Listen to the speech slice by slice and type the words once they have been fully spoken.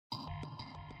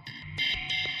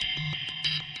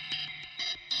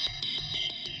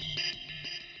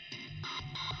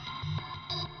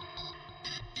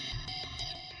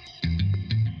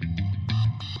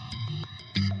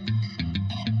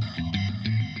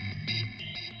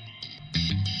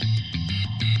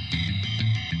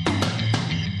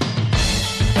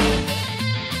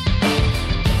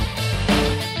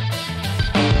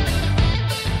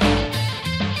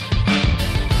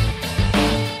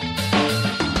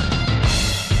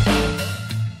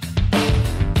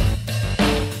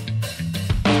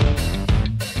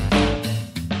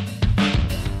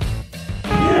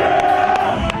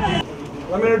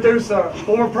introduce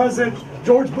former President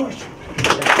George Bush.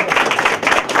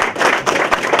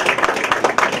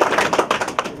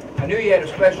 I knew you had a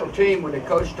special team when the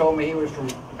coach told me he was from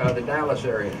the Dallas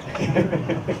area.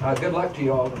 Good luck to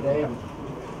you all today. I'm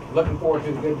looking forward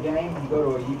to a good game. You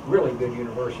go to a really good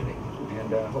university,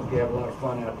 and hope you have a lot of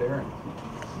fun out there and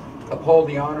uphold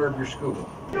the honor of your school.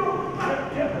 Family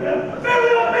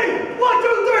on me! 1,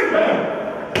 2, 3!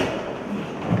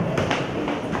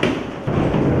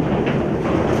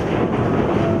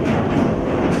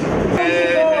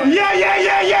 Yeah, yeah,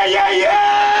 yeah, yeah, yeah, yeah!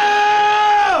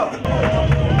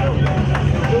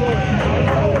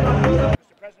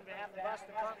 Mr. President, on behalf of us,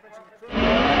 the conference and the crew.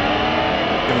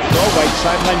 Gonna throw right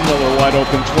sideline, Miller wide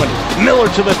open 20. Miller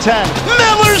to the 10.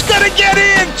 Miller's gonna get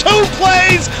in! 2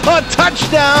 plays, a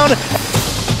touchdown!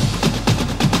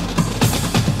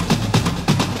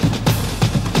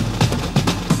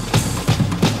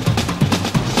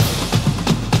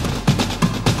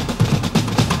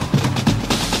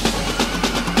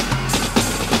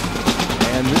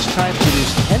 And this time it is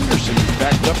Henderson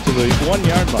backed up to the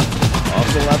 1-yard line. Off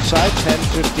the left side, 10,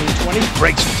 15, 20.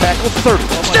 Breaks the tackle, 30.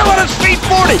 Still on his feet,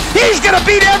 40. He's going to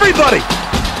beat everybody.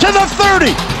 To the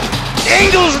 30.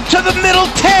 Angles to the middle,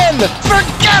 10.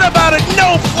 Forget about it.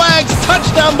 No flags.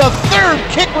 Touchdown. The 3rd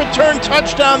kick return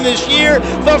touchdown this year.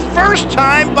 The first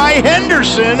time by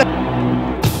Henderson.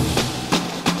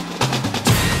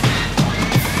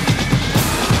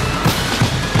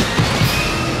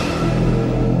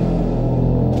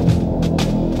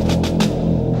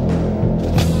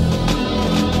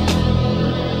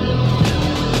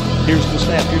 Here's the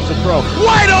snap, here's the throw.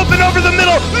 Wide open over the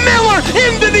middle. Miller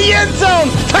into the end zone.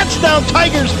 Touchdown,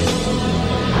 Tigers.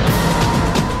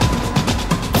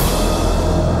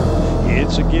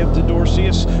 It's a give to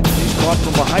Dorcius. He's caught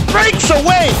from behind. Breaks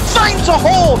away. Finds a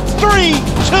hole. 3,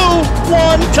 2,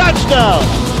 1.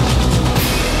 Touchdown.